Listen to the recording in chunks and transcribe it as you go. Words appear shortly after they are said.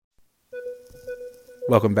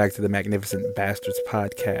Welcome back to the Magnificent Bastards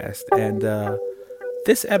podcast. And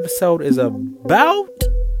this episode is about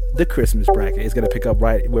the Christmas bracket. It's going to pick up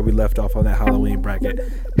right where we left off on that Halloween bracket.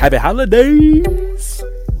 Happy holidays!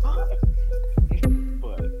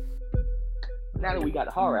 But now that we got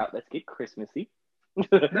the horror out, let's get Christmassy. Let's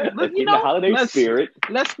get in the holiday spirit.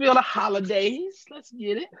 Let's feel the holidays. Let's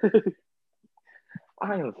get it.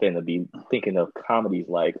 I am finna to be thinking of comedies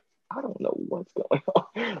like, I don't know what's going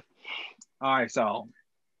on. All right, so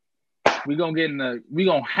we gonna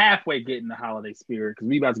halfway get in the holiday spirit because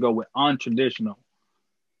we about to go with untraditional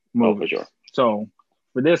movies. Oh, for sure. So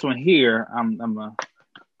for this one here, I'm gonna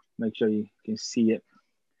make sure you can see it.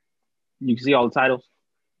 You can see all the titles?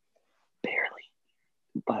 Barely,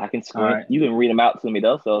 but I can screen. Right. You can read them out to me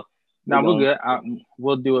though. So we're good.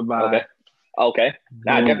 We'll do it by. Okay.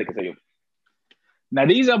 Now I definitely consider. Now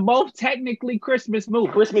these are both technically Christmas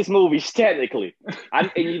movies. Christmas movies, technically.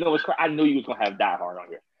 And you know what's? I knew you was gonna have Die Hard on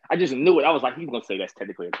here. I just knew it. I was like, he's gonna say that's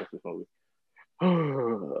technically a Christmas movie.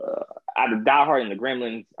 Out of Die Hard and the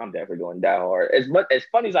Gremlins, I'm definitely going Die Hard. As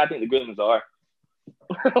funny as I think the Gremlins are,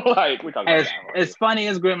 like we're talking about Die Hard. As funny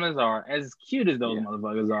as Gremlins are, as cute as those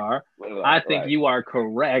motherfuckers are, I think you are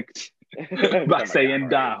correct by saying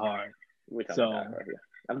Die Hard. We're talking about Die Hard here.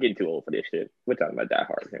 I'm getting too old for this shit. We're talking about Die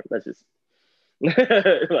Hard here. Let's just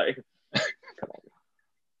like, come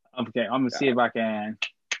on. Okay, I'm gonna see if I can.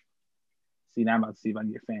 See, now I'm about to see if I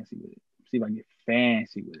can get fancy with it. See if I can get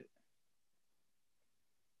fancy with it.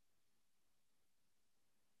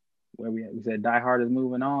 Where we at? We said Die Hard is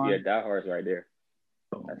moving on. Yeah, Die Hard's right there.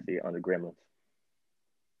 Boom. I see it on the Gremlins.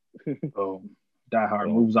 Boom. Die Hard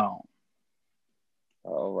moves on.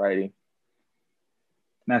 Alrighty.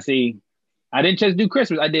 Now, see, I didn't just do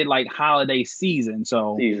Christmas. I did like holiday season.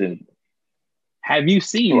 So, have you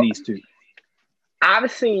seen these two?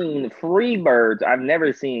 I've seen Freebirds. I've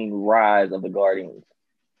never seen Rise of the Guardians.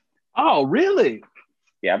 Oh, really?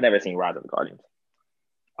 Yeah, I've never seen Rise of the Guardians.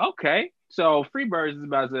 Okay. So Freebirds is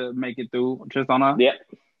about to make it through just on a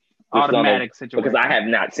automatic situation. Because I have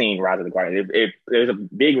not seen Rise of the Guardians. If there's a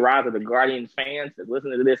big Rise of the Guardians fans that's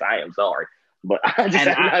listening to this, I am sorry. But I just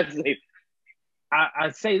have not seen it.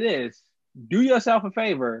 I say this. Do yourself a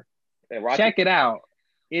favor. Check it out.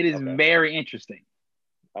 It is very interesting.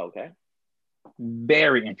 Okay.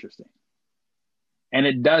 Very interesting. And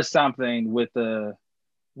it does something with the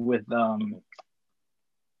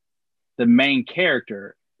main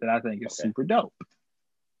character that I think is super dope.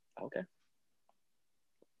 Okay.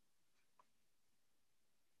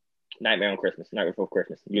 Nightmare Before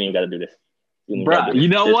Christmas. You ain't even got to do this. Bruh, you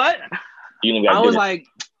know what? I was like,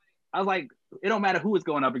 it don't matter who is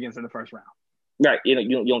going up against in the first round. Right. You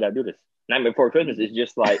don't got to do this. Nightmare Before Christmas is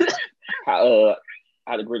just like how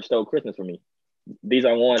the Grinch stole Christmas for me. These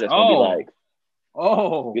are ones that's gonna be like,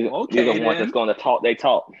 okay. These are ones that's gonna talk. They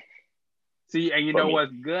talk. See, and you know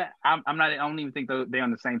what's good? I'm not. I don't even think they're on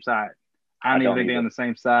the same side. I don't even think they're on the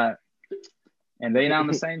same side. And they not on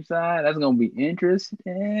the same side. That's gonna be interesting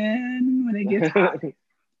when it gets hot.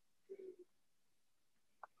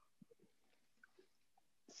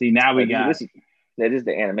 See, now we got. That is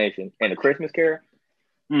the animation and the Christmas Carol.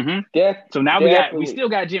 Mm-hmm. Yeah. So now we still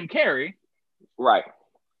got Jim Carrey. Right.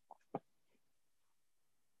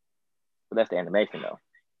 But that's the animation, though.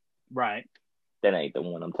 Right. That ain't the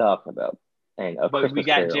one I'm talking about. But we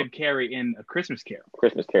got Jim Carrey in A Christmas Carol.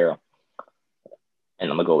 Christmas Carol. And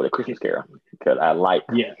I'm going to go with A Christmas Carol. Because I like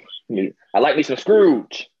me some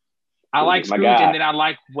Scrooge. I like Scrooge, and then I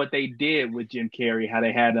like what they did with Jim Carrey, how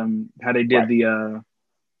they did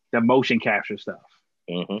the motion capture stuff.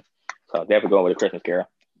 Mm-hmm. So definitely going with A Christmas Carol.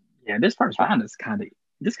 Yeah, this first round is kind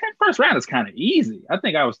of easy. I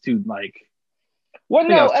think I was too like. Well,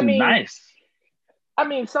 nice. I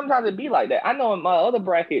mean, sometimes it be like that. I know in my other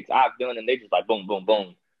brackets I've done, and they just like boom, boom,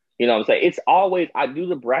 boom. You know what I'm saying? It's always I do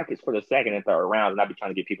the brackets for the second and third rounds, and I be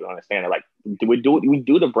trying to get people to understand it. Like, we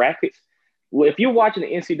do the brackets. Well, if you're watching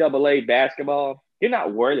the NCAA basketball, you're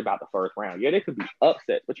not worried about the first round. Yeah, there could be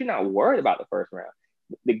upsets, but you're not worried about the first round.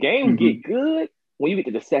 The games get good when you get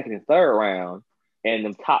to the second and third round, and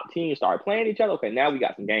the top teams start playing each other. Okay, now we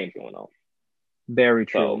got some games going on. Very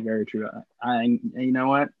true. Very true. You know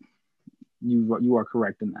what? You are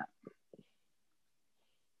correct in that.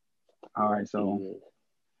 All right, so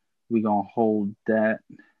we're gonna hold that.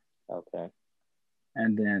 Okay.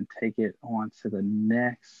 And then take it on to the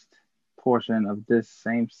next portion of this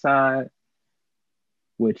same side,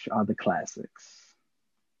 which are the classics.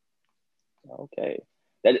 Okay.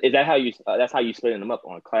 That's how you splitting them up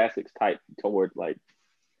on classics type toward like.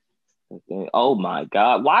 Oh my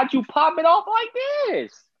God! Why'd you pop it off like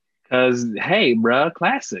this? Cause hey, bruh,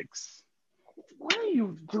 classics. What are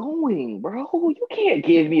you doing, bro? You can't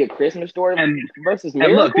give me a Christmas Story versus And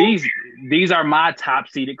Miracle. look, these are my top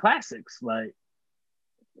seeded classics. Like,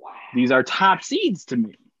 wow. These are top seeds to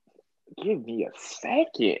me. Give me a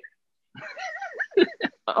second.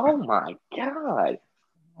 Oh my God.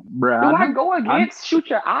 Bruh, do I go against Shoot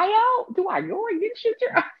Your Eye Out? Do I go against Shoot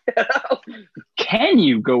Your Eye Out? Can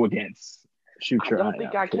you go against Shoot Your Eye Out? I don't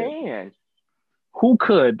think I can. Who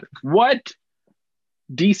could? What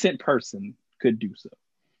decent person could do so?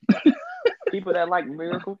 People that like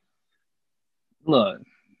Miracle? Look,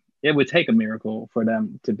 it would take a miracle for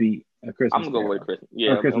them to be a Christmas I'm going to go with Christmas.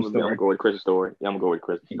 Yeah, I'm going to go with Christmas Story. Yeah, I'm going to go with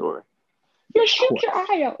Christmas Story. You shoot your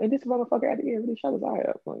eye out, and this motherfucker at the end really shot his eye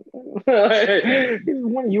out. Like, this is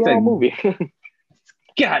one of you all movie. God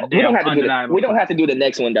damn, we don't have to do the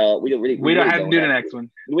next one, dog. We don't have to do the next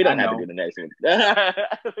one. We don't have to do the next one.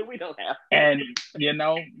 We don't have to. And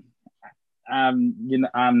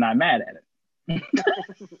I'm not mad at it.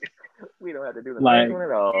 We don't have to do the next one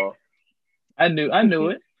at all. I knew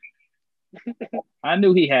it. I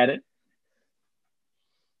knew he had it.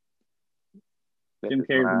 Jim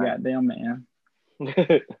Carrey's a goddamn man.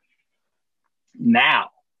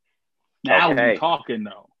 Now we're talking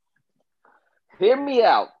though. Hear me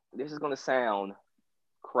out. This is gonna sound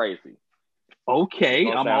crazy. Okay,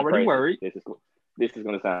 I'm already worried. This is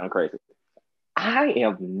gonna sound crazy. I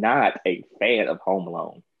am not a fan of Home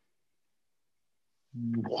Alone.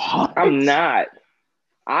 What? I'm not.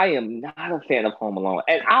 I am not a fan of Home Alone.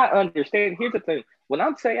 And I understand. Here's the thing. When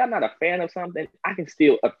I'm saying I'm not a fan of something, I can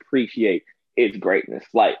still appreciate its greatness.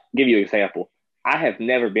 Like, give you an example. I have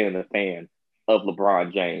never been a fan of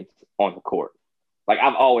LeBron James on the court. Like,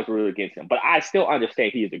 I've always rooted against him. But I still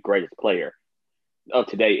understand he is the greatest player of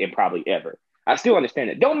today and probably ever. I still understand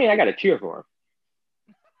it. Don't mean I got to cheer for him.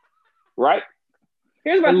 Right?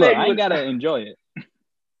 Here's my thing. I ain't got to enjoy it.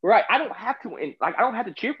 Right. I don't have to. I don't have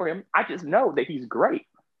to cheer for him. I just know that he's great.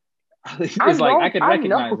 I can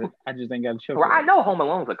recognize it. I just ain't got to cheer for it. I know Home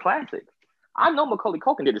Alone's a classic. I know Macaulay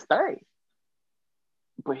Culkin did his thing.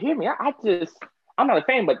 But hear me, I'm not a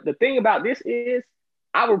fan. But the thing about this is,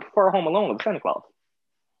 I would prefer Home Alone over Santa Claus.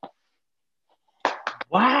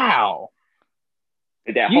 Wow.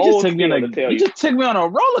 You just took me on a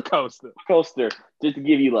roller coaster. Just to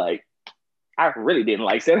give you I really didn't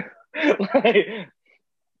like Santa.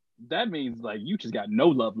 That means you just got no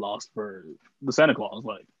love lost for the Santa Claus.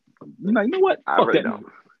 You know what? I really don't.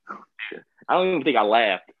 I don't even think I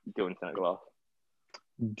laughed doing Santa Claus.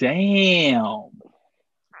 Damn.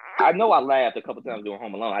 I know I laughed a couple times doing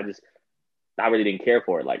Home Alone. I really didn't care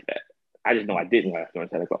for it like that. I just know I didn't laugh during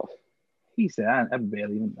Santa Claus. He said, I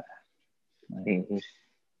barely even laughed.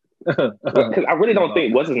 Because I really don't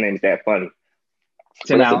think what's his name is that funny.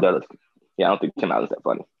 Tim Allen. Yeah, I don't think Tim Allen's that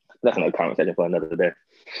funny. That's another conversation for another day.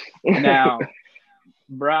 Now,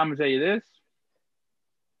 bro, I'm gonna tell you this.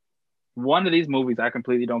 One of these movies I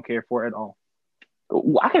completely don't care for at all.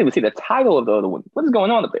 I can't even see the title of the other one. What is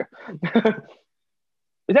going on up there?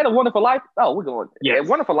 Is that A Wonderful Life? Oh, we're going. Yeah, A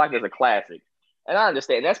Wonderful Life is a classic, and I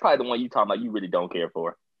understand that's probably the one you talking about. You really don't care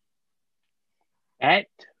for. At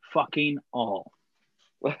fucking all.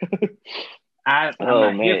 Man,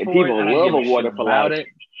 people love A Wonderful Life. It.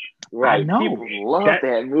 Right, I know. People love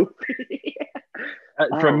that movie.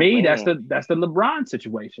 For me, that's the LeBron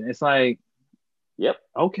situation. It's like, yep,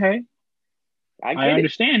 okay, I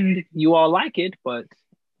understand you all like it, but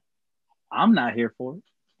I'm not here for it.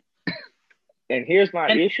 And here's my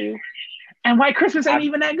issue. And White Christmas ain't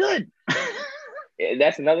even that good.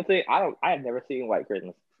 That's another thing. I have never seen White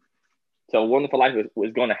Christmas, so Wonderful Life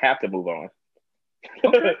was going to have to move on.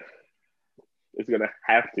 Okay. It's going to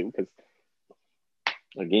have to because.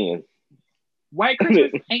 Again, White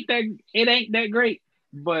Christmas ain't that great,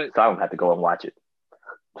 but so I don't have to go and watch it.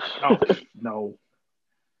 No,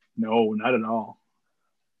 not at all.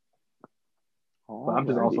 But I'm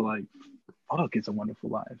just also like, fuck, It's a Wonderful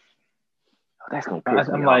Life. That's gonna piss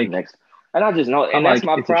me off next. And I just know, and that's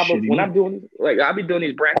my problem when I'm doing I be doing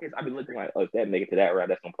these brackets. I be looking like, oh, if that make it to that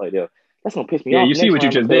round, that's gonna play there. That's gonna piss me off. Yeah, you see what you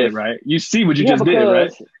just did, right? You see what you just did,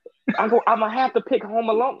 right? I'm gonna have to pick Home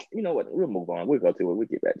Alone. You know what? We'll move on. We'll go to it. We'll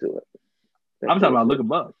get back to it. I'm talking about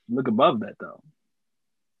look above that though.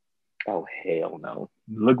 Oh hell no!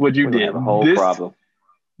 Look what you did. A whole problem.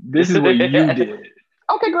 This is what you did.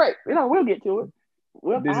 Okay, great. We'll get to it.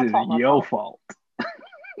 This is your fault.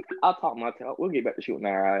 I'll talk my talk. We'll get back to shooting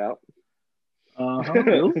our eye out.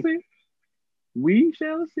 We'll see. We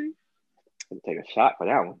shall see. Take a shot for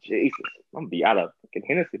that one. Jesus, I'm gonna be out of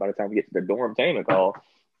Hennessy by the time we get to the dorm taming call.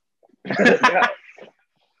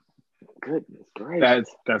 Goodness gracious.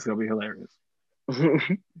 That's gonna be hilarious.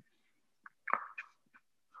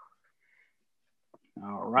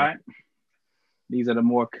 All right. These are the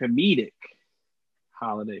more comedic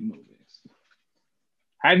holiday movies.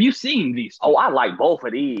 Have you seen these two? Oh, I like both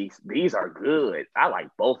of these. These are good. I like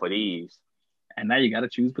both of these. And now you got to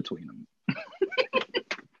choose between them.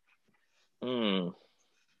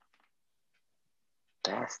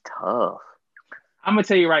 That's tough. I'm going to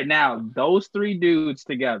tell you right now, those three dudes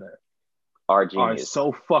together are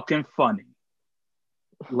so fucking funny.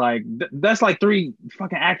 Like, that's like three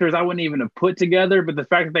fucking actors I wouldn't even have put together, but the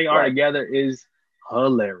fact that they are together is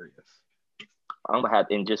hilarious. I'm going to have,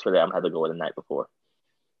 and just for that, I'm going to have to go with The Night Before.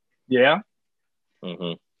 Yeah?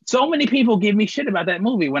 Mm-hmm. So many people give me shit about that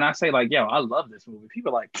movie when I say, like, yo, I love this movie.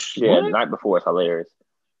 People are like, what? Yeah, The Night Before is hilarious.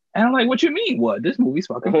 And I'm like, what you mean? What? This movie's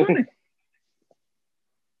fucking funny.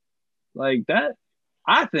 Like, that,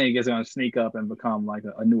 I think is going to sneak up and become like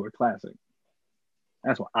a newer classic.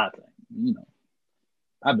 That's what I think. You know,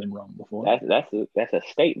 I've been wrong before. That's a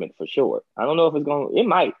statement for sure. I don't know if it's going. It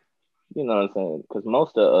might. You know what I'm saying? Because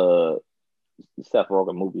most of Seth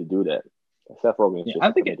Rogen movies do that. Seth Rogen is just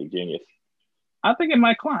a comedic genius. I think it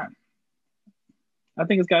might climb. I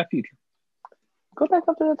think it's got a future. Go back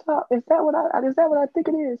up to the top. Is that what I think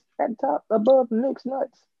it is? At the top, above Mixed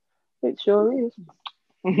Nuts. It sure is.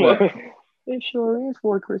 It sure is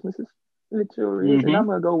Four Christmases. It sure is. And I'm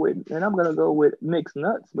gonna go with Mixed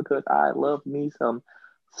Nuts because I love me some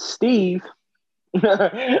Steve.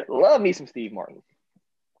 Love me some Steve Martin.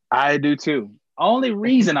 I do too. Only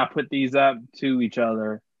reason I put these up to each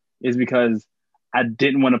other is because I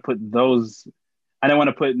didn't want to put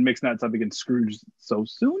Mixed Nuts up against Scrooge so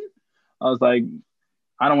soon. I was like,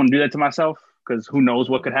 I don't want to do that to myself because who knows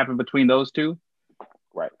what could happen between those two.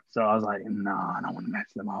 Right. So I was like, no, I don't want to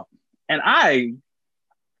match them up. And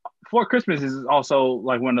Four Christmas is also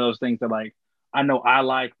like one of those things that like I know I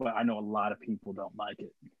like, but I know a lot of people don't like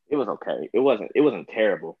it. It was okay. It wasn't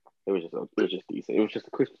terrible. It was just decent. It was just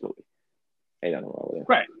a Christmas movie. Ain't nothing wrong with it.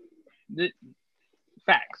 Right.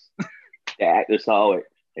 Facts. The actors saw it.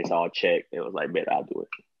 They saw a check. It was like, bet I'll do it.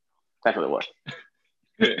 That's what it was.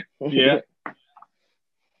 Yeah.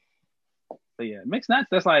 But yeah, Mixed Nuts,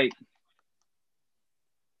 that's like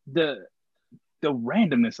the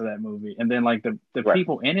randomness of that movie. And then like the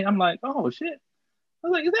people in it, I'm like, oh shit. I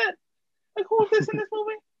was like, is that like who is this in this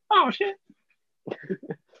movie? Oh shit.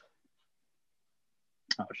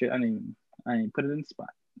 Oh shit, I didn't put it in the spot.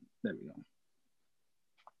 There we go.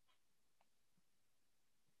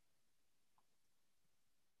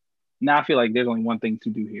 Now I feel like there's only one thing to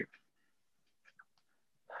do here.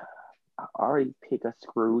 I already picked a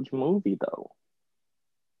Scrooge movie though.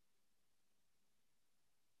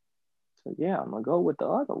 So yeah, I'm gonna go with the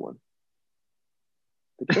other one.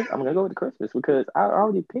 I'm gonna go with the Christmas because I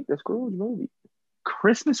already picked a Scrooge movie.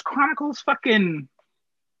 Christmas Chronicles, fucking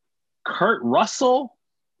Kurt Russell,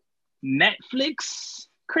 Netflix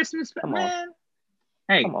Christmas, man.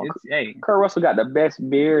 Hey, Kurt Russell got the best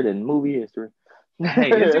beard in movie history.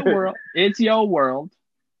 Hey, it's your world. It's your world.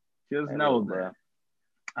 Just know that.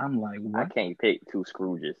 I'm like, what? I can't pick two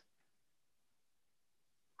Scrooges.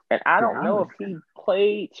 And I don't know if he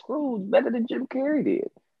played Scrooge better than Jim Carrey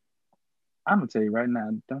did. I'm going to tell you right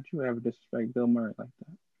now, don't you ever disrespect Bill Murray like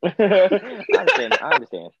that. I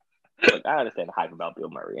understand. Look, I understand the hype about Bill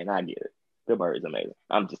Murray, and I get it. Bill Murray is amazing.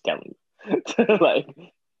 I'm just telling you. Like,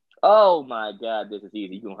 oh my God, this is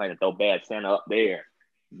easy. You can have to throw Bad Santa up there.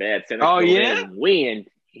 Bad Santa. Oh, yeah? Win.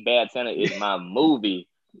 Bad Santa is my movie.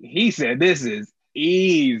 He said this is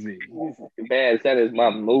easy. Bad Santa is my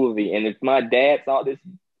movie. And if my dad saw this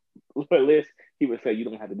list, he would say, you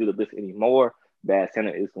don't have to do the list anymore. Bad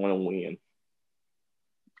Santa is going to win.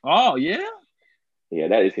 Oh, yeah? Yeah,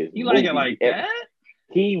 that is his You movie. like it like that?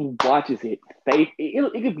 He watches it.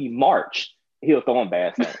 It could be March. He'll throw on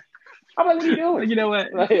Bad Santa. I'm like, what are you doing? You know what?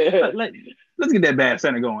 Let's get that Bad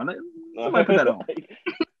Santa going. Somebody put that on.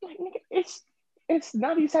 It's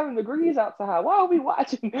 97 degrees outside. Why are we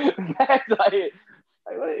watching that? Like,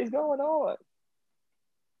 what is going on?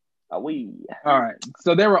 Are we? All right.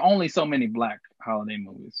 So there were only so many Black holiday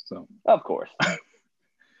movies. So of course, I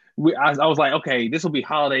was like, okay, this will be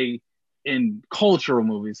holiday in cultural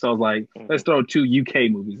movies. So I was like, let's throw 2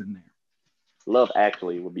 UK movies in there. Love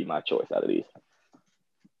Actually would be my choice out of these.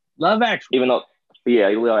 Love Actually, even though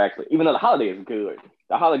the holiday is good.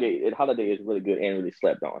 The holiday is really good and really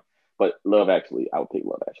slept on. But Love Actually, I would pick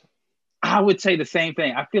Love Actually. I would say the same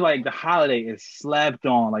thing. I feel like the holiday is slept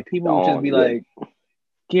on. Like people would just be like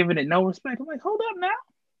giving it no respect. I'm like, hold up now.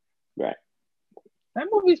 Right. That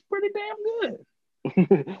movie's pretty damn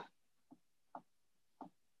good.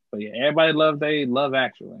 But yeah, everybody Love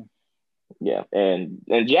Actually. Yeah, and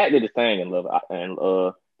Jack did his thing in Love and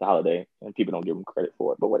the holiday, and people don't give him credit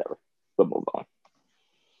for it. But whatever. But move on.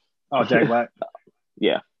 Oh, Jack Black.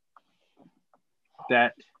 Yeah.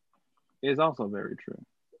 That is also very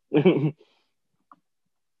true.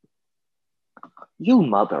 You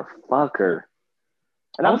motherfucker.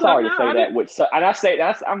 And I'm sorry to say that with and I say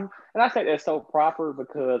that's so proper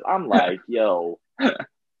because I'm like, yo,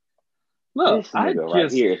 look, this nigga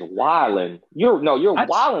right here is wilding. You're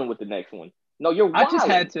wilding with the next one. No, you're wilding.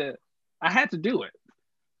 I had to do it.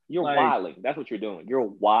 You're wilding. That's what you're doing. You're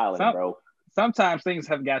wilding, bro. Sometimes things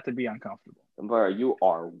have got to be uncomfortable. Bro, you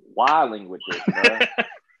are wilding with this, bro.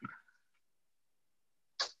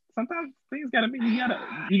 Sometimes things gotta be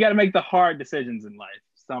you gotta make the hard decisions in life.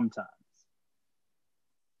 Sometimes.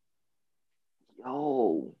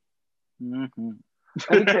 Yo. Mm-hmm.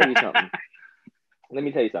 Let me tell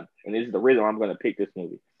you something. And this is the reason I'm gonna pick this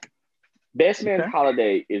movie. Best Man's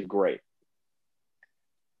Holiday is great.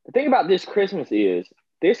 The thing about this Christmas,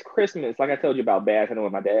 like I told you about Bash, I know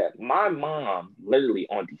with my dad, my mom literally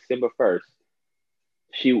on December 1st,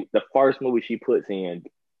 the first movie she puts in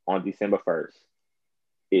on December 1st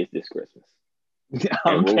is this Christmas.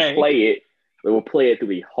 And we'll play it through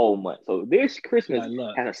the whole month. So this Christmas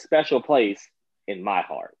has a special place in my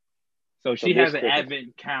heart. So she has an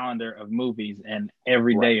advent calendar of movies, and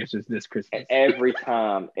every day is just this Christmas. And every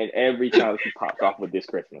time she pops off with this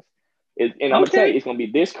Christmas. And I'm going to tell you, it's going to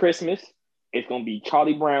be this Christmas. It's going to be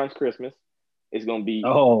Charlie Brown's Christmas. It's going to be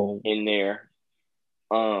in there.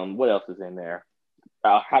 What else is in there?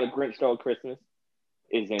 How the Grinch Stole Christmas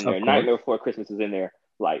is in there. Nightmare Before Christmas is in there.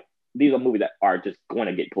 Like, these are movies that are just going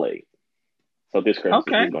to get played. So this Christmas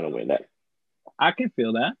is going to win that. I can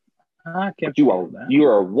feel that. You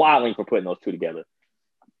are wilding for putting those two together.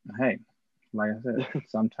 Hey, like I said,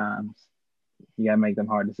 sometimes you got to make them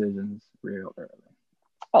hard decisions real early.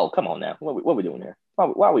 Oh, come on now. What are we doing there?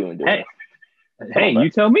 Why are we even doing this? Hey, you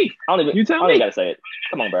tell me. I don't even got to say it.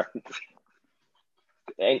 Come on, bro.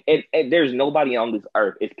 And there's nobody on this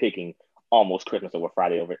earth is picking almost Christmas over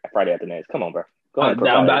Friday after next. Come on, bro. Go ahead.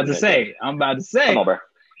 I'm about to say. Come on, bro.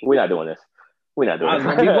 We're not doing this.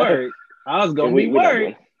 I was going to be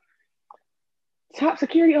worried. Top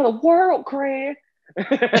security of the world, Craig.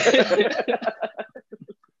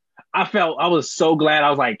 I was so glad. I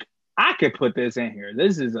was like, I could put this in here.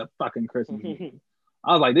 This is a fucking Christmas movie.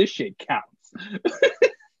 I was like, this shit counts.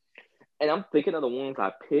 And I'm thinking of the ones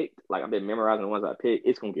I picked. Like, I've been memorizing the ones I picked.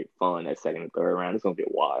 It's going to get fun that second and third round. It's going to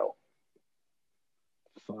get wild.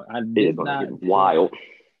 It's going to get wild.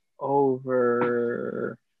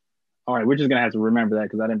 Over. All right, we're just going to have to remember that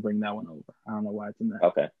because I didn't bring that one over. I don't know why it's in that.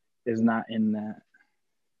 Okay. It's not in that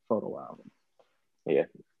photo album. Yeah.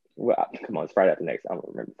 Well, come on. It's Friday after next. I don't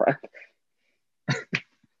remember Friday.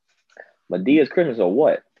 Medea's Christmas or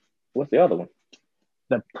what? What's the other one?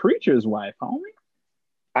 The Preacher's Wife, homie.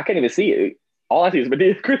 I can't even see it. All I see is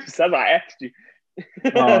Medea's Christmas. That's why I asked you.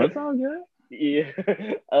 Oh, it's all good. Yeah.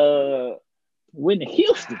 Whitney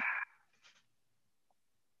Houston.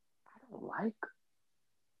 I don't like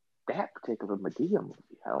that particular Medea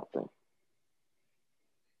movie. I don't think.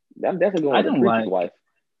 I'm definitely going with The Preacher's Wife.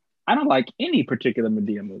 I don't like any particular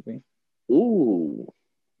Medea movie. Ooh.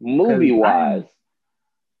 Movie-wise.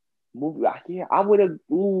 Yeah, I would have.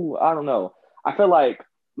 Ooh, I don't know. I feel like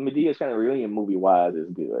Medea's Family Reunion movie-wise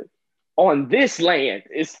is good. On This Land,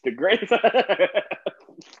 it's the greatest. I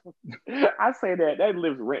say that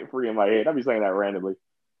lives rent-free in my head. I be saying that randomly.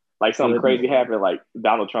 Like something crazy happened, like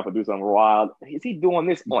Donald Trump will do something wild. Is he doing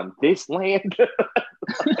this on this land?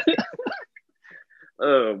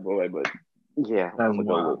 Oh boy, but yeah, that's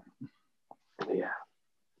wild. Yeah.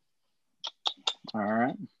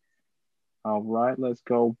 All right, let's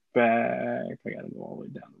go back. I gotta go all the way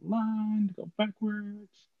down the line to go backwards.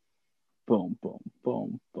 Boom, boom,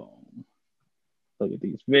 boom, boom. Look at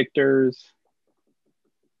these victors.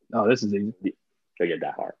 Oh, this is easy. Look at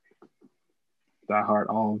Die Hard. Die Hard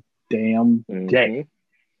all damn day.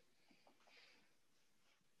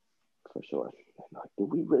 For sure. Like, do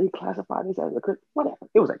we really classify this as a Christmas? Whatever.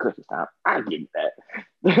 It was at Christmas time. I give you that.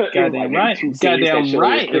 Goddamn right. Goddamn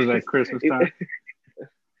right. It was at Christmas time.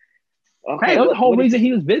 Okay, hey, that was the whole reason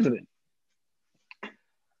he was visiting.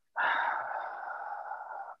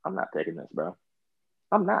 I'm not taking this, bro.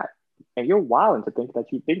 I'm not. And you're wilding to think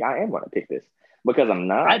that you think I am going to pick this because I'm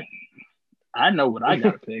not. I know what I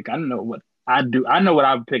got to pick. I know what I do. I know what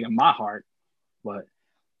I would pick in my heart, but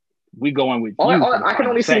we going with you. I can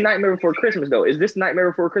only see Nightmare Before Christmas, though. Is this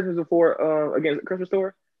Nightmare Before Christmas before against Christmas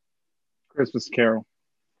Story? Christmas Carol.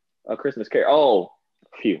 Christmas Carol. Oh,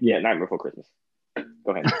 phew. Yeah, Nightmare Before Christmas.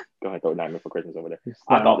 Go ahead. Throw Nightmare Before Christmas over there.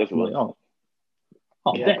 I thought this was.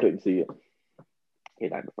 I couldn't see it. Yeah,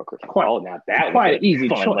 Nightmare Before Christmas. Now that quite easy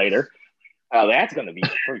fun choice. Later. Oh, that's gonna be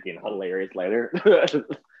freaking hilarious later.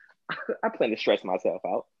 I plan to stress myself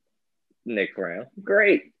out next round.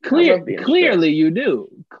 Great. Clearly you do.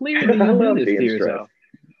 Clearly you do this to yourself.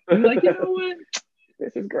 You're like, you know what?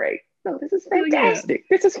 This is great. No, this is fantastic.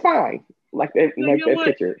 This is fine. Like that,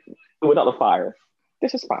 picture without the fire.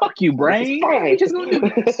 This is fine. Fuck you, brain. Fine. We just gonna do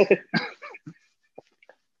this.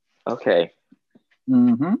 Okay.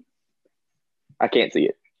 Mm-hmm. I can't see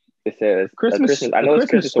it. It says Christmas. I know it's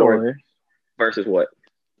Christmas Story versus what?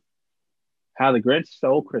 How the Grinch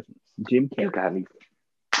Stole Christmas. Jim Carrey. You got me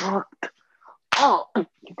fucked. Oh,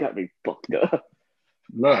 you got me fucked up.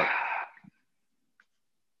 Look.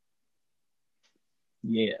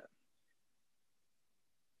 Yeah.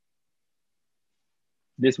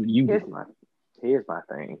 This one you here's my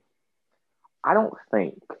thing. I don't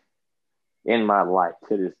think in my life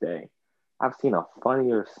to this day I've seen a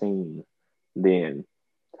funnier scene than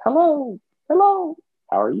hello,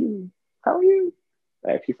 how are you?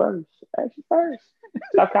 Ask you first.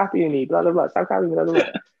 Stop copying me, blah blah blah. Stop copying me, blah blah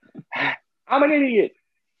blah. I'm an idiot.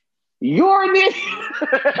 You're an idiot.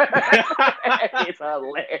 It's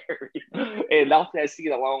hilarious. And off that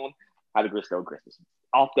scene alone, How the Grinch Stole Christmas.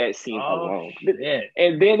 Off that scene alone. Yeah.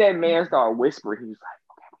 And then that man started whispering. He was like,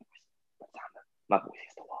 okay, my voice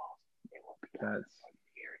hits the walls. It won't be done.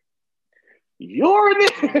 You're an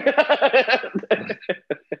idiot.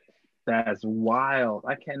 That's wild.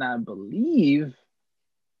 I cannot believe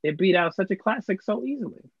it beat out such a classic so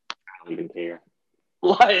easily. I don't even care.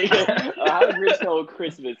 Like, How the Grinch Stole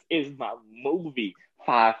Christmas is my movie.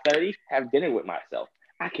 5:30, have dinner with myself.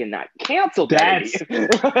 I cannot cancel that.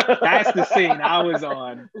 That's the scene I was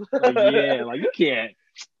on. Like, yeah, like you can't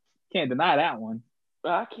deny that one.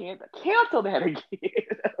 I can't cancel that again.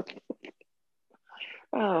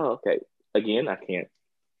 Oh, okay. Again, I can't.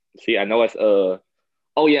 See, I know it's oh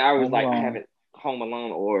yeah, I was Home like Alone. I haven't Home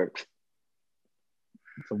Alone or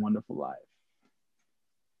It's a Wonderful Life.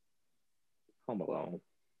 Home Alone.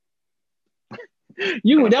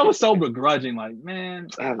 That was so begrudging, like, man,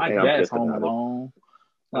 I guess Home Alone.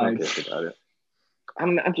 I'm pissed about it.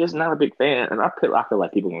 I'm just not a big fan, and I feel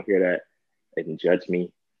like people gonna hear that. They can judge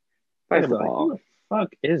me. First of all, who the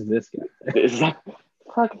fuck is this guy?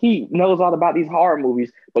 Fuck, he knows all about these horror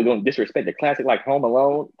movies, but gonna disrespect the classic like Home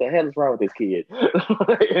Alone. The hell is wrong with this kid?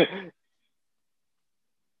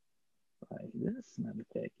 Like, this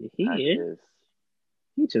motherfucker here.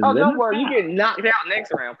 Oh, don't worry, you get knocked out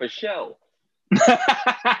next round for sure.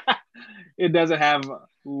 It doesn't have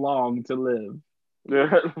long to live.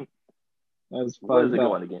 That's what is it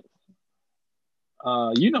going against?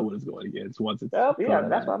 You know what it's going against once it's. Oh, yeah,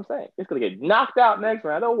 that's what I'm saying. It's gonna get knocked out next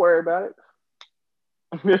round. Don't worry about it.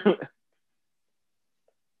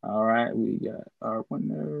 All right, we got our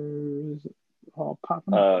winners all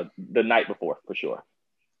popping up. The night before, for sure.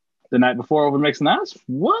 The night before over Mixed Nuts?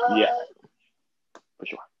 What? Yeah, for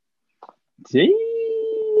sure. Damn.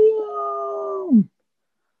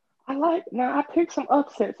 I picked some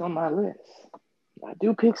upsets on my list. I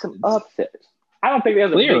do pick some upsets. I don't think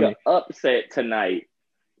there's a bigger upset tonight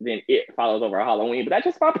than It Follows over Halloween, but that's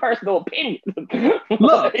just my personal opinion.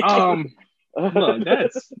 Look,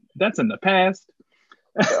 that's in the past.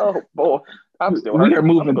 Oh boy, I'm still. We are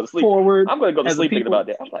moving forward. I'm gonna go to sleep thinking about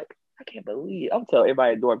that. I'm like, I can't believe. I'm telling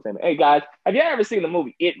everybody at dorm saying, "Hey guys, have you ever seen the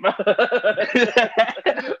movie It?"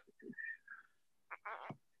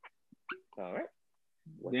 All right.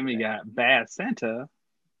 Then we got Bad Santa.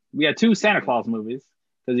 We got two Santa Claus movies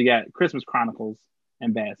because you got Christmas Chronicles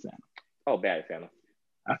and Bad Santa. Oh, Bad Santa.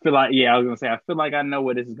 I feel like I feel like I know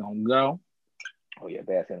where this is gonna go. Oh yeah,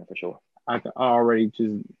 Bad Santa for sure. I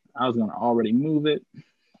was gonna already move it.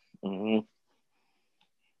 Mm-hmm.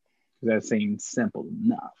 That seems simple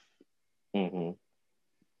enough. Mm-hmm.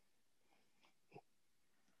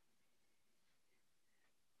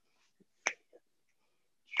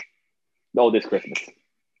 Oh, this Christmas.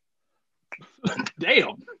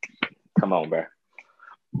 Damn. Come on, bro.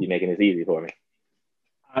 You're making this easy for me.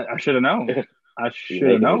 I should have known. I should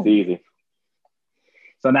have known. It's easy.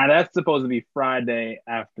 So now that's supposed to be Friday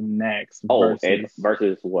after next.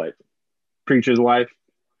 Versus what? Preacher's Wife.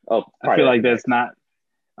 Oh, I feel like that's not.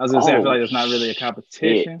 I was gonna say I feel like that's not really a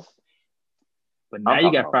competition. Shit. But now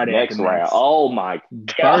you got Friday next after round. next. Oh my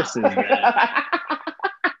god! Versus that.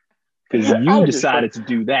 Because you decided to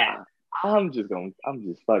do that. I'm just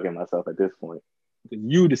fucking myself at this point. Because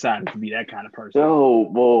you decided to be that kind of person. Oh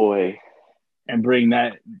boy. And bring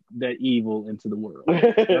that evil into the world.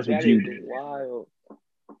 That's what you did. Wild.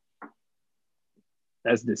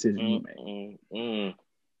 That's the decision you made.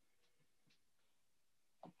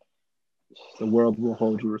 The world will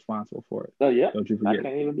hold you responsible for it. Oh yeah. Don't you forget I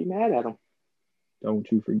can't even be mad at them. Don't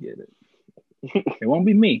you forget it. It won't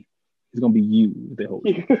be me. It's gonna be you the whole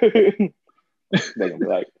time. They're gonna be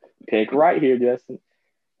like, pick right here, Justin.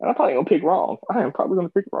 And I'm probably gonna pick wrong. I am probably gonna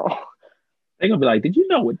pick wrong. They're gonna be like, did you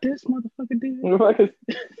know what this motherfucker did?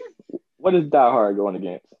 What is Die Hard going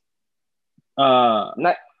against?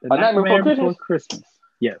 Nightmare Before Christmas.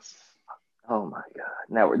 Yes. Oh my god.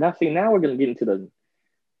 Now we're gonna get into the,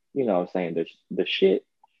 you know what I'm saying, the shit.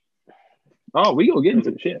 Oh, we gonna get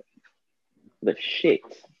into the shit. The shit.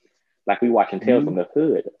 Like we watching Tales from the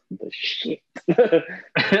Hood. The shit.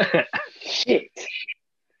 Shit.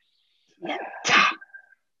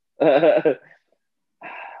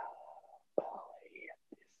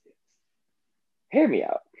 Hear me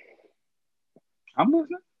out. I'm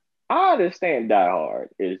listening. I understand Die Hard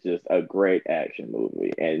is just a great action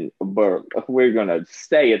movie, but we're gonna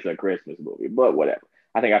say it's a Christmas movie, but whatever.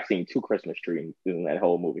 I think I've seen 2 Christmas trees in that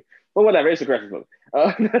whole movie, but whatever. It's a Christmas movie.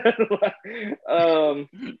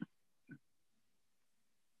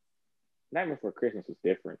 Nightmare Before Christmas was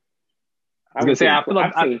different. I was gonna say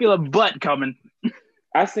I feel a butt coming.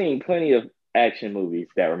 I've seen plenty of action movies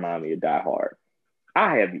that remind me of Die Hard.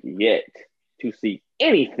 I have yet to see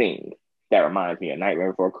anything that reminds me of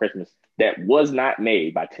Nightmare Before Christmas that was not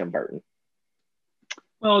made by Tim Burton.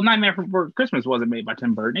 Well, Nightmare Before Christmas wasn't made by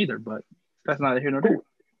Tim Burton either, but that's neither here nor there.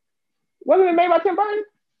 Wasn't it made by Tim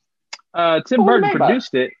Burton? Tim Burton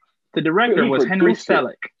produced it. The director was Henry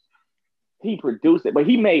Selick. He produced it, but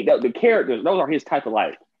he made the characters. Those are his type of,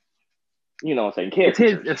 like, you know what I'm saying?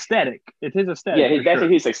 Characters. It's his aesthetic. Yeah, that's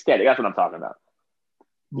his aesthetic. That's what I'm talking about.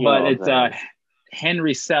 But it's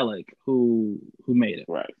Henry Selick who made it.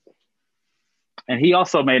 Right. And he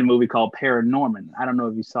also made a movie called Paranorman. I don't know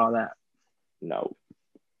if you saw that. No.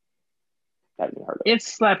 I haven't heard of it. It's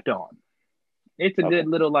slept on. It's a good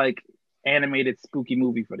little, like, animated spooky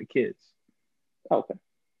movie for the kids. Okay.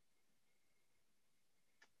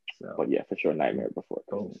 So, but yeah, for sure, Nightmare Before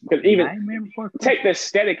Christmas. Because even take the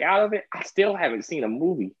aesthetic out of it, I still haven't seen a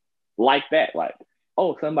movie like that. Like,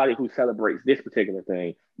 oh, somebody who celebrates this particular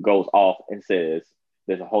thing goes off and says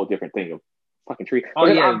there's a whole different thing of fucking tree. Oh,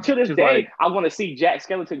 yeah. To this day, I want to see Jack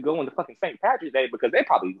Skellington go into fucking St. Patrick's Day because they're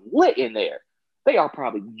probably lit in there. They are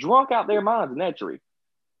probably drunk out their minds in that tree.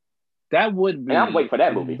 That would be. And I'm waiting for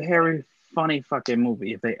that movie. Very funny fucking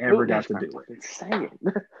movie if they ever got to do it. Saying.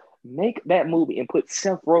 Make that movie and put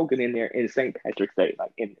Seth Rogen in there in St. Patrick's Day.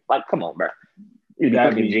 Like, come on, bro. You'd be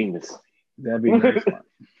fucking genius. That'd be very smart.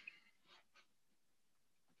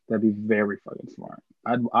 That'd be very fucking smart.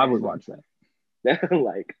 I would watch that.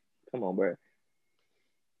 Like, come on, bro.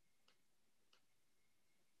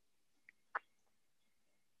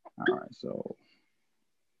 All right, so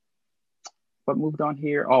what moved on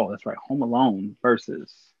here? Oh, that's right. Home Alone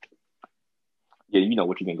versus. Yeah, you know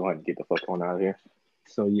what, you can go ahead and get the fuck on out of here.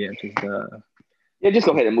 So yeah, just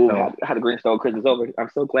go ahead and move how the Grinch Stole Christmas over. I'm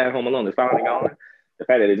so glad Home Alone is finally gone. The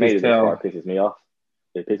fact that it made it this far pisses me off.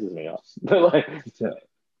 It pisses me off. Like,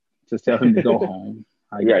 just tell him to go home.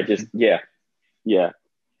 Yeah, yeah.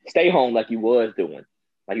 Stay home like you was doing,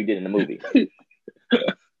 like you did in the movie.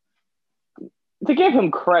 To give him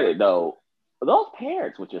credit though, those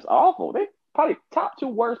parents were just awful. They probably top 2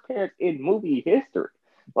 worst parents in movie history.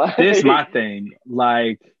 Like, this is my thing.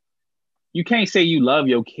 Like, you can't say you love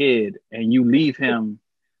your kid and you leave him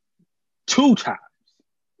 2 times.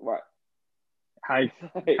 Right. How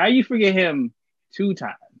you forget him 2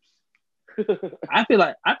 times? I feel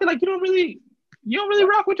like you don't really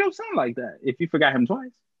rock with your son like that if you forgot him twice.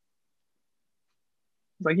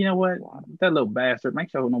 It's like, you know what? That little bastard, make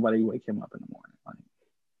sure nobody wake him up in the morning. Like,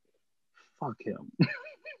 fuck him.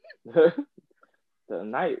 The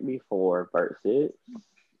Night Before versus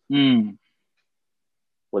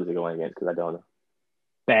what is it going against? Because I don't know.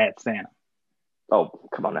 Bad Santa. Oh,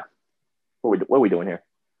 come on now. What are we doing here?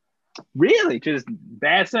 Really? Just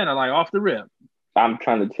Bad Santa, like off the rip. I'm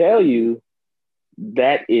trying to tell you,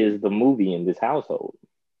 that is the movie in this household.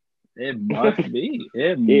 It must be.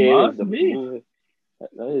 It must be.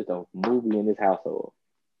 That is the movie in this household.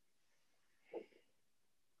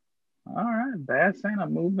 All right, Bad Santa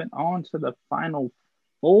moving on to the final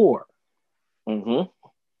 4. Mm-hmm.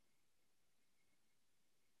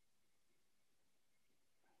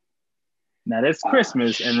 Now that's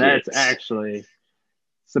Christmas, and that's actually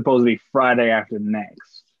supposed to be Friday after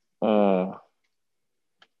next.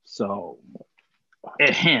 So,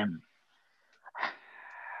 him.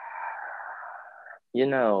 You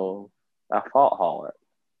know, I fought hard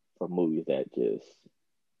for movies that just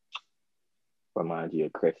remind you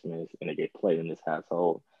of Christmas and they get played in this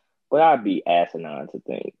household. But I'd be asinine to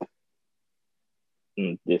think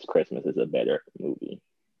this Christmas is a better movie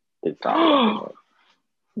than Friday.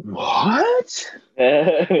 What?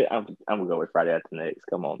 I'm gonna go with Friday After Next.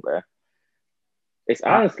 Come on, bro. It's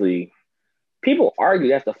honestly, people argue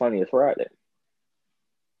that's the funniest Friday.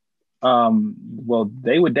 Well,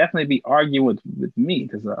 they would definitely be arguing with me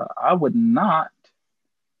because I would not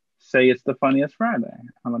say it's the funniest Friday.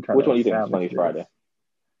 I'm gonna try. Which to one do you think is the funniest this. Friday?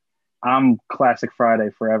 I'm classic Friday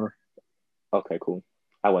forever. Okay, cool.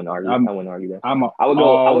 I wouldn't argue. I wouldn't argue that. I would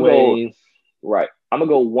go. Right. I'm gonna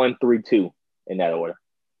go 1, 3, 2 in that order.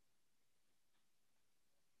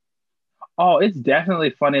 Oh, it's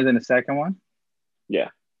definitely funnier than the second one. Yeah.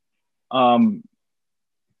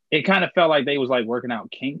 It kind of felt like they was like working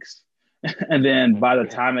out kinks, and then by the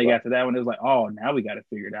time they got to that one, it was like, oh, now we got to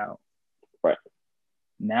figure it out. Right.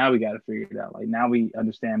 Now we got to figure it out. Like now we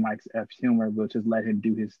understand Mike Epps' humor, but just let him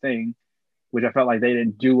do his thing, which I felt like they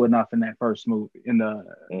didn't do enough in that first movie. In the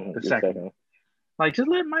second, like just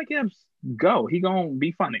let Mike Epps go. He gonna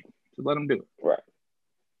be funny. Just let him do it. Right.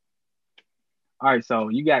 All right. So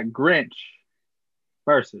you got Grinch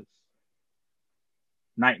versus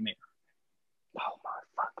Nightmare. Oh my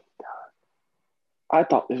fucking god! I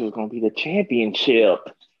thought this was gonna be the championship.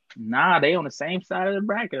 Nah, they on the same side of the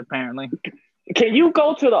bracket apparently. Can you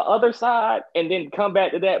go to the other side and then come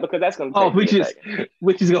back to that because that's gonna take me a second.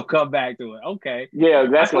 We just gonna come back to it. Okay. Yeah,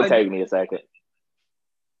 that's gonna take me a second.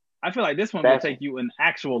 I feel like this one will take you an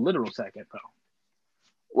actual literal second though.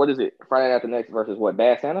 What is it? Friday After Next versus what?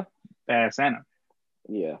 Bad Santa? Bad Santa.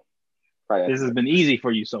 Yeah. This has been easy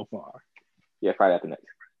for you so far. Yeah, Friday After Next.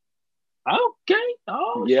 Okay.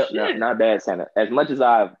 Oh, yeah, shit. No, not Bad Santa. As much as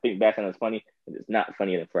I think Bad Santa is funny, it's not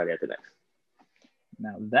funnier than Friday After Next.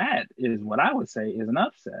 Now that is what I would say is an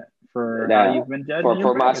upset for how you've been judging.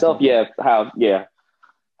 For myself, yeah. Now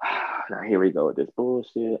here we go with this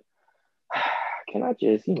bullshit. Can I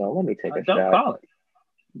just, let me take a shot? Don't call it.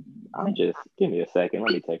 Give me a second.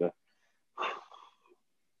 Let me take a.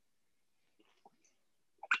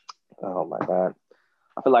 Oh my god.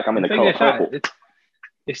 I feel like I'm in the color purple.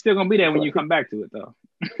 It's still gonna be there when you come back to it though.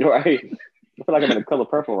 Right. I feel like I'm in the color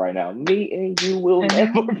purple right now. Me and you will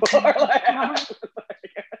never part.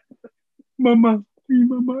 Mama.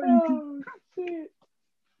 Oh, shit.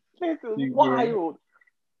 This is wild.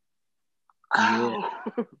 Yeah.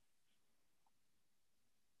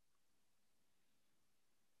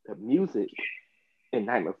 The music in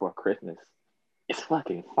Nightmare Before Christmas is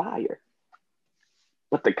fucking fire.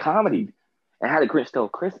 But the comedy and How the Grinch Stole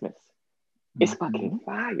Christmas is fucking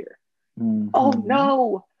fire. Mm-hmm. Oh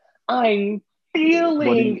no, I'm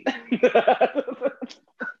feeling.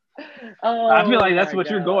 I feel like that's what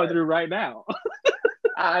you're going through right now.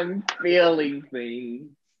 I'm feeling things.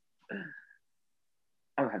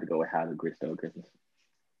 I'm gonna have to go with How the Grinch Stole Christmas.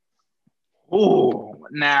 Oh,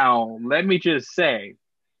 now let me just say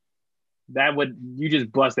you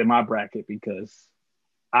just busted my bracket because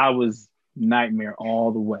I was Nightmare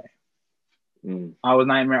all the way. I was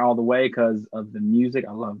Nightmare all the way because of the music.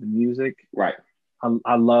 I love the music. Right.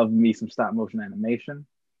 I love me some stop motion animation.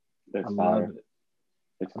 That's love it.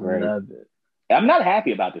 It's great. I love it. I'm not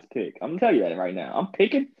happy about this pick. I'm gonna tell you that right now. I'm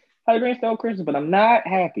picking How the Grinch Stole Christmas, but I'm not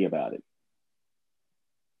happy about it.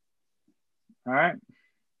 All right.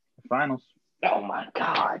 The finals. Oh my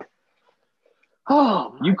god.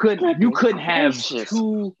 Oh, you couldn't have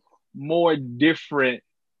two more different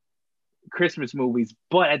Christmas movies,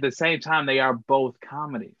 but at the same time, they are both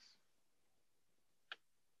comedies.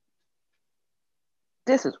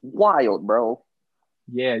 This is wild, bro.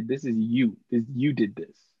 Yeah, this is you. You did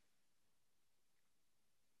this.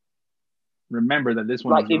 Remember that this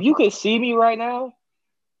one. Like, if you could see me right now,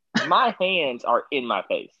 my hands are in my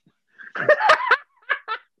face.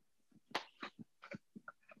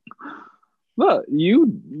 Look,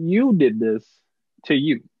 you did this to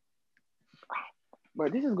you. Bro,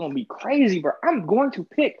 this is gonna be crazy, bro. I'm going to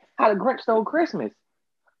pick How the Grinch Stole Christmas.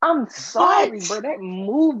 I'm sorry, bro. That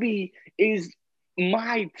movie is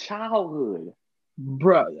my childhood.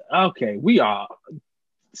 Bro, okay, we are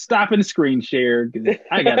stopping the screen share because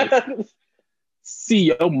I gotta see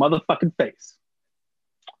your motherfucking face.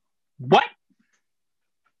 What?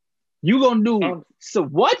 You gonna do so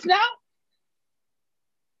what now?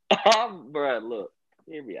 Bro, look.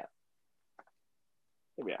 Hear me out.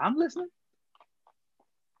 I'm listening.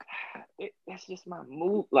 That's just my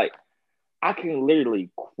move. Like, I can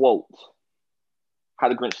literally quote How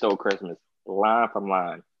the Grinch Stole Christmas line from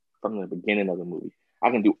line from the beginning of the movie.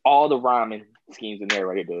 I can do all the rhyming schemes the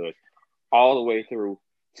narrator does all the way through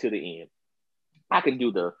to the end. I can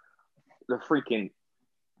do the freaking,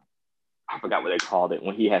 I forgot what they called it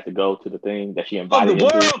when he has to go to the thing that she invited him to.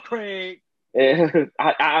 Of the world, Craig.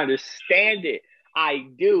 I understand it. I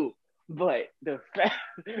do. But the fact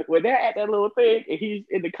when they're at that little thing and he's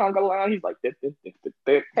in the conga line, he's like,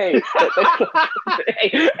 hey,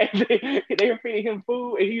 and they're feeding him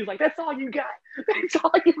food, and he's like, that's all you got. That's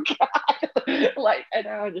all you got. Like, and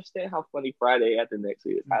I understand how funny Friday After Next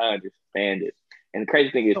is. I understand it. And the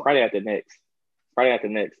crazy thing is, Friday After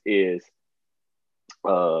Next is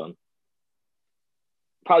probably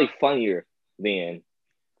funnier than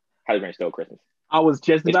How the Grinch Stole Christmas. I was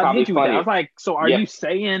just about to hit you with that. I was like, so are you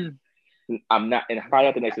saying? I'm not, and Friday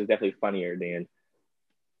After Next is definitely funnier than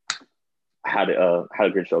How the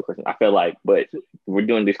Grinch Stole Christmas. I feel like, but we're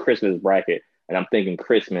doing this Christmas bracket, and I'm thinking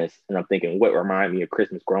Christmas, and I'm thinking what reminded me of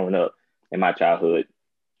Christmas growing up in my childhood.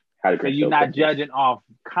 How the Grinch Stole Christmas. You're not judging off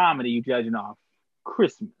comedy, you're judging off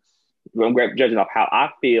Christmas. I'm judging off how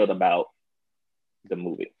I feel about the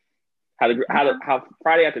movie. How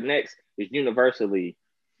Friday After Next is universally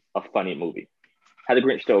a funny movie. How the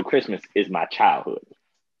Grinch Stole Christmas is my childhood.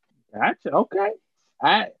 Gotcha. Okay.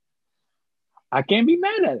 I can't be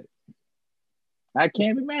mad at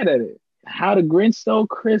it. How the Grinch Stole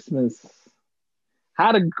Christmas.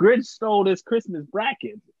 How the Grinch stole this Christmas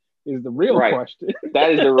bracket is the real question.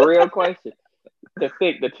 That is the real question.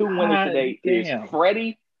 The two winners today is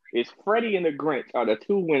Freddie. Is Freddie and the Grinch are the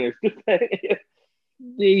two winners today.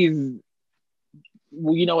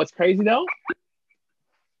 Well, you know what's crazy though?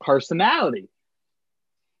 Personality.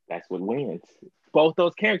 That's what wins. Both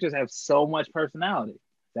those characters have so much personality.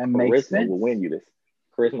 That makes sense. Charisma will win you this.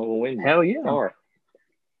 Charisma will win you. Hell yeah. Right.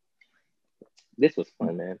 This was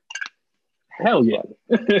fun, man. Hell yeah.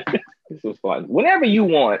 This was fun. Whenever you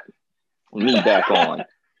want me back on,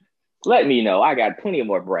 let me know. I got plenty of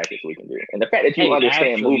more brackets we can do. And the fact that you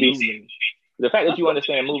understand movies,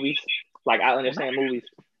 like I understand movies.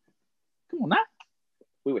 Come on now.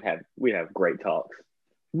 We have great talks.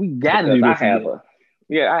 We gotta do this.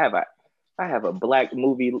 I have a black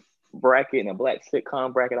movie bracket and a black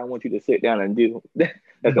sitcom bracket. I want you to sit down and do. That's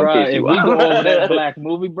gonna piss you off. If we go over that black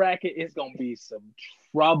movie bracket, it's gonna be some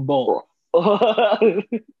trouble.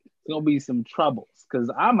 It's gonna be some troubles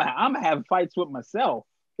because I'm gonna have fights with myself.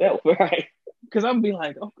 Yeah, right. Because I'm gonna be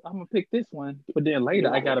like, oh, I'm gonna pick this one, but then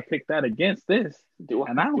later I gotta pick that against this,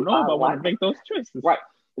 and I don't know if I want to make those choices. Right.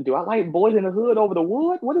 Do I like Boys in the Hood over the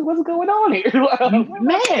Wood? What's going on here?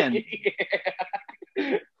 Man.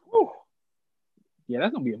 Yeah,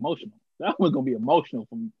 that's gonna be emotional. That one's gonna be emotional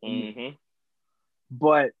for me. Mm-hmm.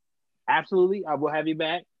 But absolutely, I will have you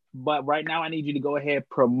back. But right now, I need you to go ahead,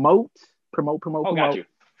 promote. Got you.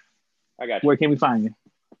 I got you. Where can we find you?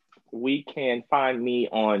 We can find me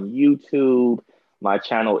on YouTube. My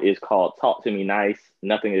channel is called Talk to Me Nice.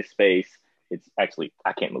 Nothing is space. It's actually,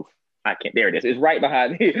 I can't move. I can't. There it is. It's right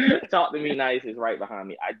behind me. Talk to Me Nice is right behind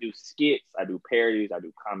me. I do skits. I do parodies. I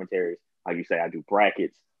do commentaries. Like you say, I do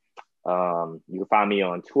brackets. You can find me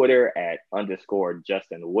on Twitter at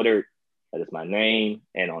 _Justin Woodard. That is my name.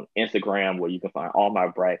 And on Instagram, where you can find all my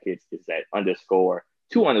brackets, is at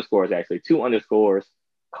two underscores,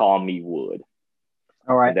 call me Wood.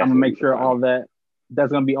 All right. I'm going to make sure all that's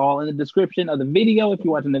going to be all in the description of the video. If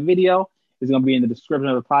you're watching the video, it's going to be in the description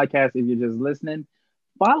of the podcast. If you're just listening,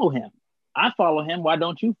 follow him. I follow him. Why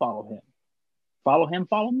don't you follow him? Follow him.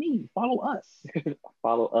 Follow me. Follow us.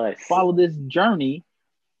 Follow us. Follow this journey.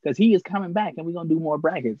 Because he is coming back and we're going to do more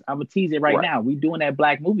brackets. I'm going to tease it right now. We're doing that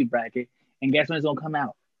black movie bracket. And guess when it's going to come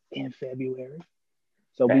out? In February.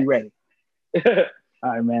 So be ready. All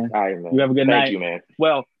right, man. You have a good night. Thank you, man.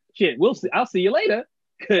 Well, shit, we'll see. I'll see you later.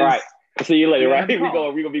 All right. See you later, right? We're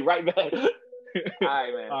going to be right back. All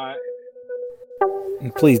right, man. All right.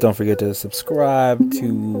 And please don't forget to subscribe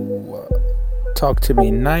to Talk to Me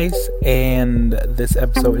Nice, and this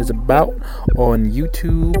episode is about on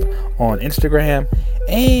YouTube, on Instagram,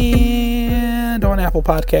 and on Apple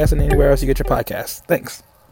Podcasts and anywhere else you get your podcasts. Thanks.